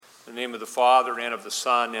In the name of the Father, and of the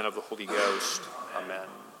Son, and of the Holy Ghost. Amen.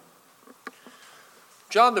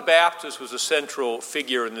 John the Baptist was a central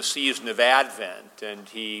figure in the season of Advent, and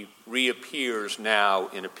he reappears now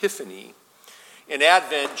in Epiphany. In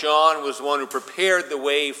Advent, John was the one who prepared the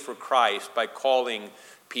way for Christ by calling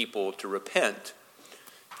people to repent.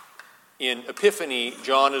 In Epiphany,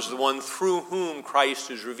 John is the one through whom Christ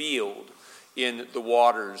is revealed in the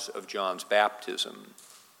waters of John's baptism.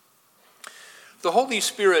 The Holy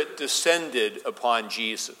Spirit descended upon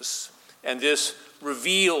Jesus, and this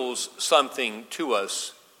reveals something to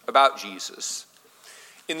us about Jesus.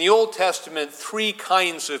 In the Old Testament, three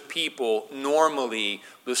kinds of people normally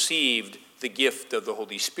received the gift of the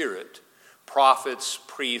Holy Spirit: prophets,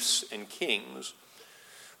 priests, and kings.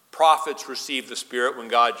 Prophets received the Spirit when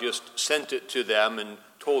God just sent it to them and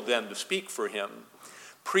told them to speak for him.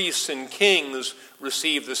 Priests and kings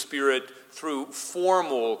received the Spirit through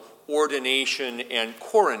formal ordination and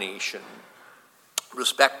coronation,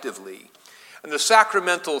 respectively. And the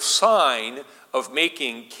sacramental sign of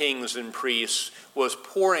making kings and priests was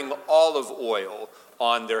pouring olive oil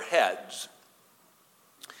on their heads.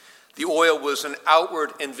 The oil was an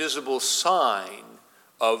outward and visible sign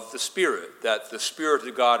of the Spirit, that the Spirit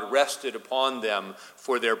of God rested upon them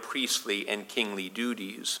for their priestly and kingly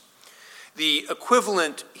duties. The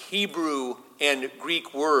equivalent Hebrew and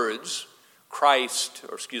Greek words,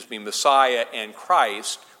 Messiah and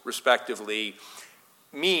Christ, respectively,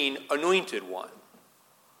 mean anointed one,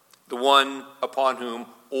 the one upon whom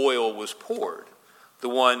oil was poured, the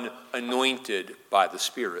one anointed by the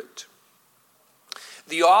Spirit.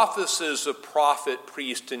 The offices of prophet,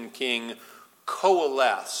 priest, and king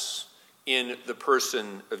coalesce in the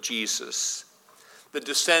person of Jesus. The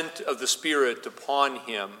descent of the Spirit upon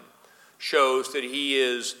him shows that he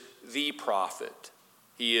is the prophet,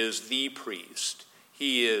 he is the priest,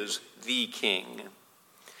 he is the king.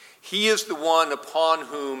 He is the one upon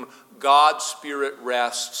whom God's Spirit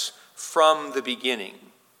rests from the beginning,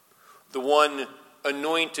 the one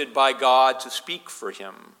anointed by God to speak for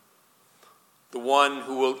him, the one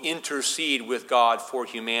who will intercede with God for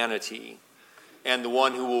humanity, and the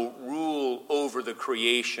one who will rule over the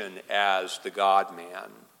creation as the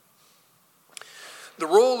God-man. The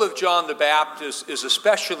role of John the Baptist is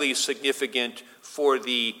especially significant for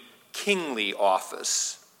the kingly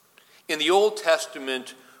office. In the Old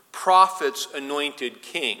Testament, prophets anointed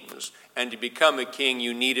kings, and to become a king,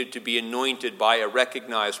 you needed to be anointed by a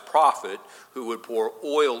recognized prophet who would pour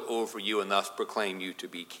oil over you and thus proclaim you to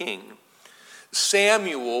be king.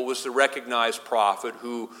 Samuel was the recognized prophet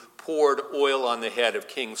who poured oil on the head of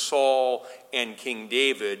King Saul and King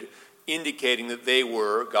David, indicating that they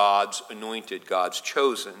were God's anointed, God's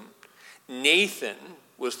chosen. Nathan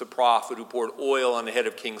was the prophet who poured oil on the head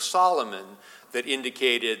of King Solomon, that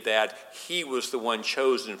indicated that he was the one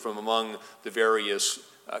chosen from among the various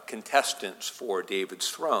contestants for David's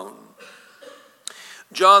throne.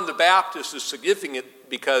 John the Baptist is significant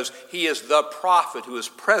because he is the prophet who is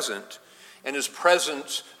present, and his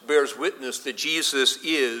presence bears witness that Jesus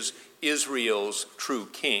is Israel's true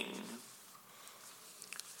king.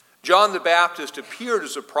 John the Baptist appeared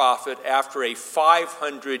as a prophet after a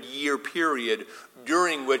 500-year period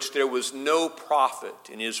during which there was no prophet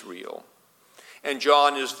in Israel. And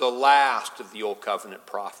John is the last of the Old Covenant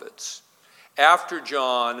prophets. After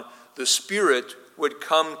John, the Spirit would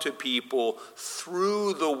come to people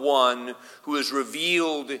through the one who is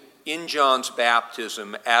revealed in John's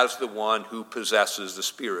baptism as the one who possesses the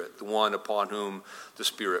Spirit, the one upon whom the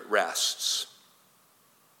Spirit rests,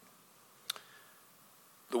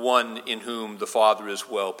 the one in whom the Father is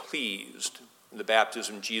well pleased. In the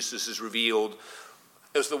baptism, Jesus is revealed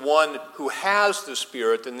as the one who has the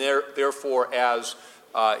Spirit, and therefore, as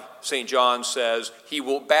St. John says, he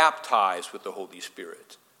will baptize with the Holy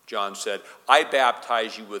Spirit. John said, I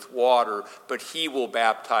baptize you with water, but he will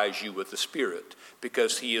baptize you with the Spirit,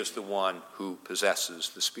 because he is the one who possesses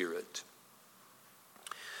the Spirit.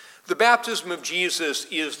 The baptism of Jesus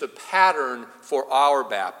is the pattern for our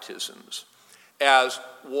baptisms. As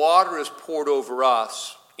water is poured over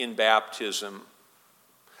us in baptism,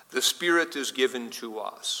 the Spirit is given to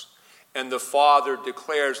us, and the Father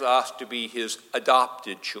declares us to be his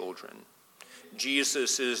adopted children.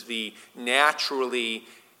 Jesus is the naturally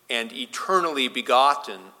and eternally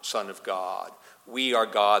begotten Son of God. We are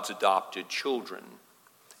God's adopted children.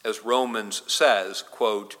 As Romans says,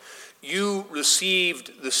 quote, you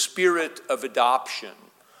received the Spirit of adoption,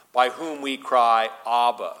 by whom we cry,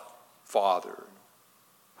 Abba, Father.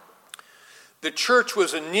 The church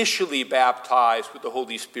was initially baptized with the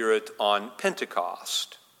Holy Spirit on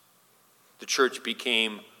Pentecost. The church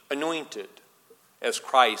became anointed, as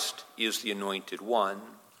Christ is the anointed one.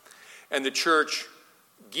 And the church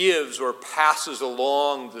gives or passes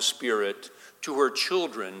along the Spirit to her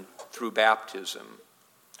children through baptism.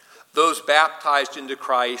 Those baptized into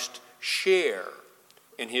Christ share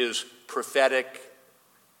in his prophetic,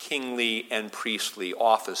 kingly, and priestly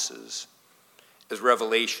offices. As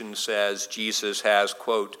Revelation says, Jesus has,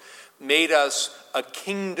 quote, made us a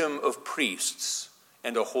kingdom of priests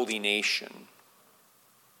and a holy nation.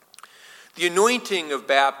 The anointing of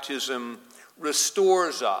baptism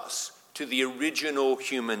restores us to the original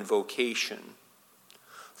human vocation.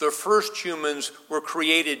 The first humans were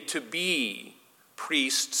created to be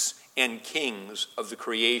priests and kings of the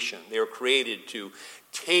creation. They were created to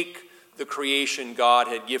take the creation God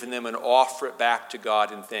had given them and offer it back to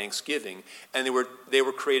God in thanksgiving. And they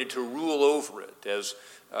were created to rule over it, as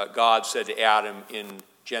God said to Adam in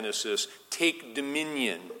Genesis, take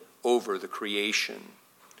dominion over the creation.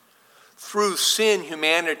 Through sin,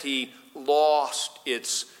 humanity lost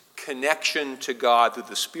its connection to God through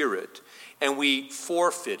the Spirit, and we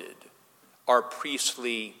forfeited our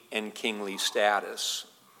priestly and kingly status.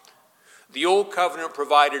 The Old Covenant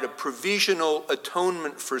provided a provisional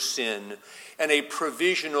atonement for sin and a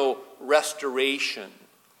provisional restoration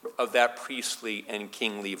of that priestly and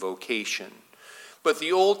kingly vocation. But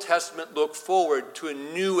the Old Testament looked forward to a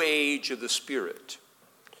new age of the Spirit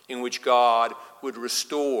in which God would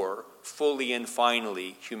restore fully and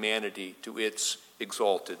finally humanity to its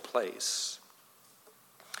exalted place.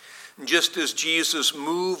 Just as Jesus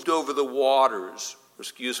moved over the waters,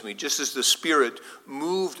 just as the Spirit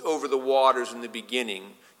moved over the waters in the beginning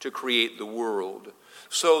to create the world,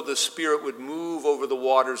 so the Spirit would move over the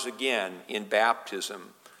waters again in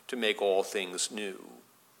baptism to make all things new.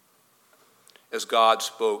 As God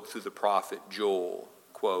spoke through the prophet Joel,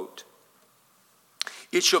 quote,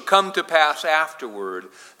 it shall come to pass afterward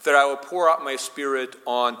that I will pour out my Spirit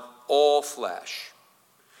on all flesh.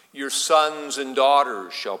 Your sons and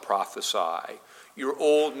daughters shall prophesy. Your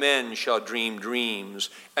old men shall dream dreams,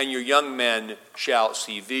 and your young men shall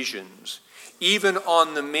see visions. Even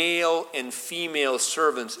on the male and female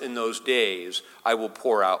servants in those days, I will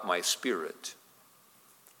pour out my Spirit.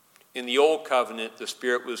 In the Old Covenant, the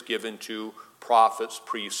Spirit was given to prophets,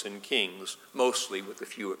 priests, and kings, mostly with a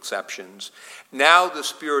few exceptions. Now the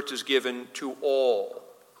Spirit is given to all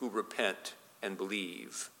who repent and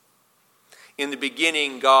believe. In the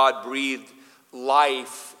beginning, God breathed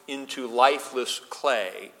life into lifeless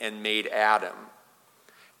clay and made Adam.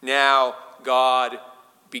 Now God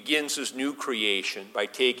begins his new creation by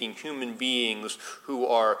taking human beings who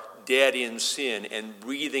are dead in sin and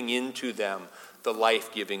breathing into them the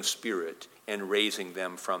life-giving Spirit and raising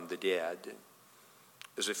them from the dead.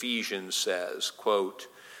 As Ephesians says, quote,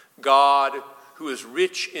 God, who is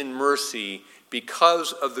rich in mercy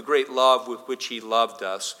because of the great love with which he loved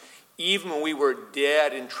us, even when we were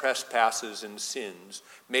dead in trespasses and sins,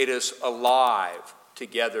 made us alive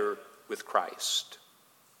together with Christ.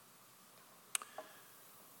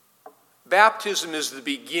 Baptism is the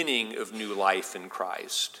beginning of new life in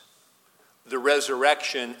Christ. The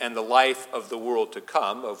resurrection and the life of the world to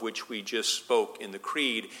come, of which we just spoke in the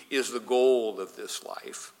Creed, is the goal of this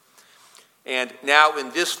life. And now in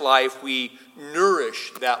this life, we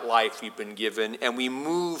nourish that life we've been given, and we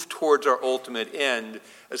move towards our ultimate end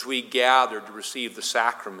as we gather to receive the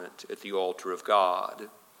sacrament at the altar of God.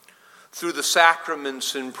 Through the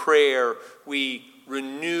sacraments and prayer, we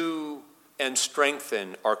renew and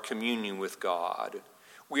strengthen our communion with God.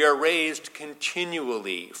 We are raised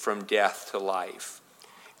continually from death to life,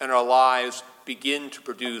 and our lives begin to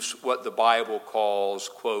produce what the Bible calls,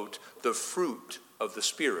 quote, the fruit of the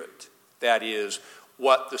Spirit. That is,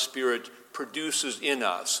 what the Spirit produces in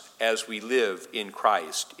us as we live in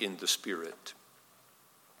Christ in the Spirit.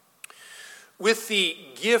 With the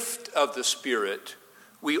gift of the Spirit,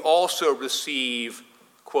 we also receive,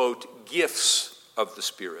 quote, gifts of the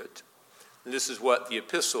Spirit. And this is what the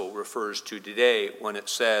epistle refers to today when it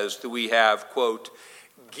says that we have, quote,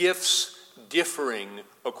 gifts differing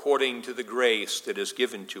according to the grace that is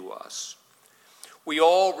given to us. We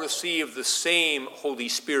all receive the same Holy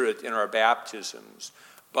Spirit in our baptisms,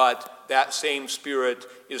 but that same Spirit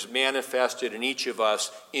is manifested in each of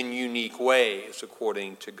us in unique ways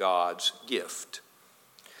according to God's gift.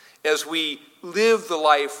 As we live the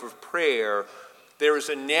life of prayer, there is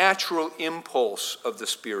a natural impulse of the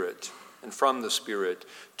Spirit and from the Spirit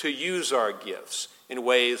to use our gifts in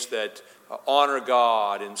ways that honor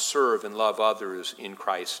God and serve and love others in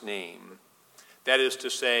Christ's name. That is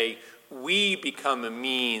to say, we become a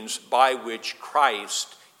means by which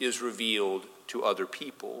Christ is revealed to other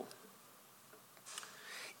people.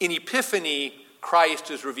 In Epiphany,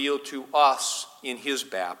 Christ is revealed to us in his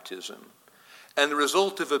baptism. And the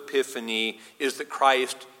result of Epiphany is that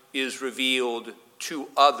Christ is revealed to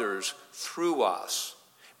others through us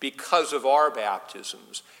because of our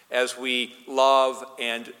baptisms, as we love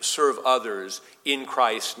and serve others in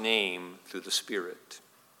Christ's name through the Spirit.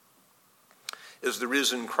 As the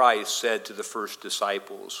risen Christ said to the first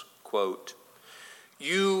disciples, quote,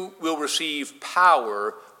 "You will receive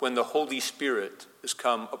power when the Holy Spirit has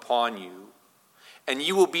come upon you, and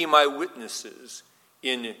you will be my witnesses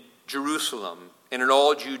in Jerusalem and in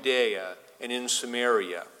all Judea and in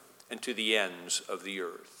Samaria and to the ends of the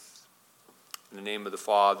earth." In the name of the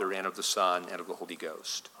Father, and of the Son, and of the Holy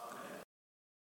Ghost.